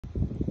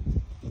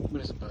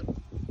What is it, bud?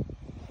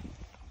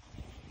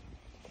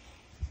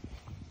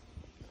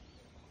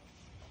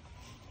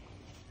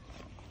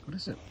 What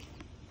is it?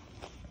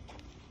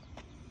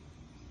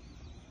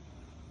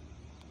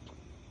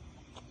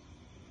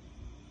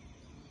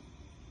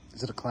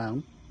 Is it a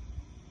clown?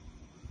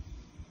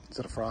 Is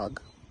it a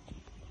frog?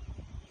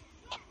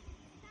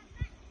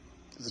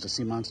 Is it a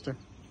sea monster?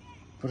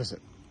 What is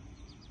it?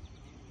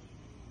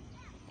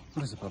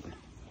 What is it, puppy?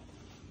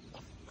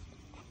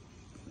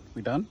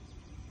 We done?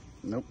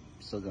 Nope,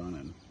 still going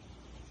in.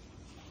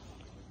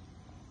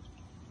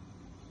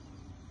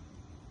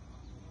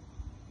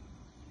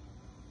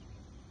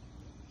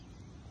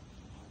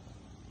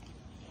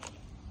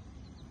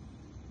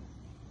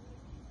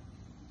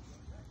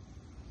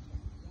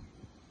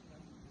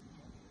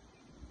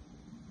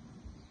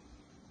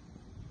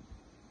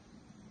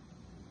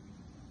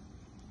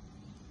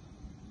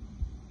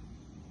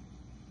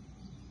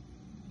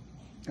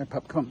 All right,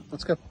 pup, come on,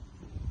 let's go.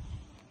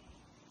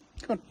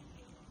 Come on.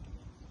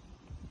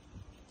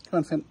 Come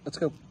on, Finn, let's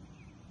go.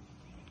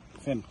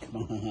 Finn, come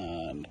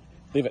on.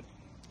 Leave it.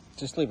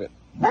 Just leave it.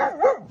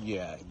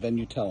 Yeah, then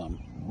you tell him.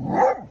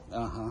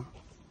 Uh-huh.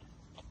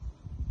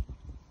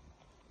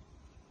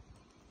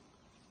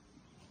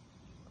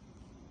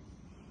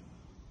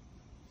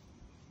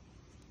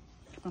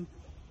 Come on,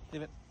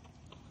 leave it.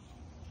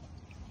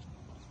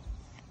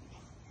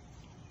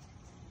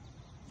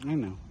 I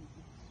know.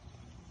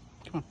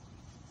 Come on.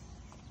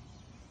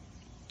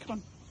 Come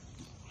on.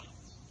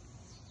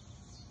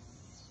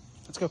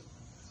 Let's go.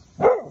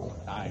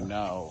 I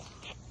know.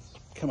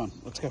 Come on,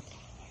 let's go.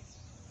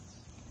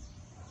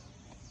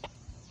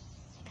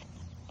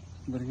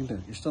 What are you gonna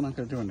do? You're still not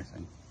gonna do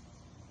anything.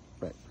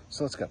 Right,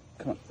 so let's go.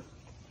 Come on.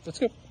 Let's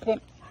go. Come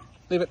on.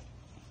 Leave it.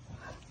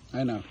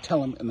 I know.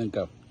 Tell him and then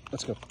go.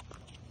 Let's go.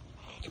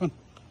 Come on.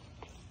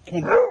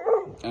 Come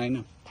on. I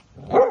know.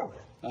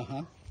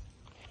 Uh-huh.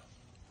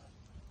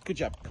 Good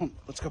job. Come on,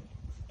 let's go.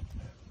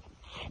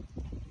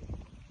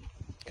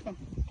 Come on.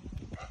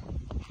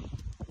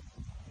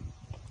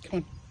 Come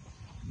on.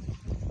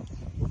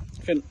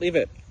 Finn, leave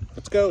it.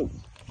 Let's go.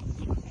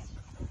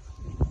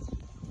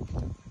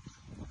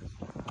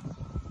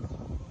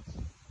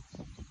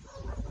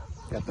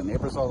 Got the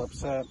neighbors all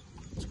upset.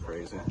 It's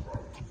crazy.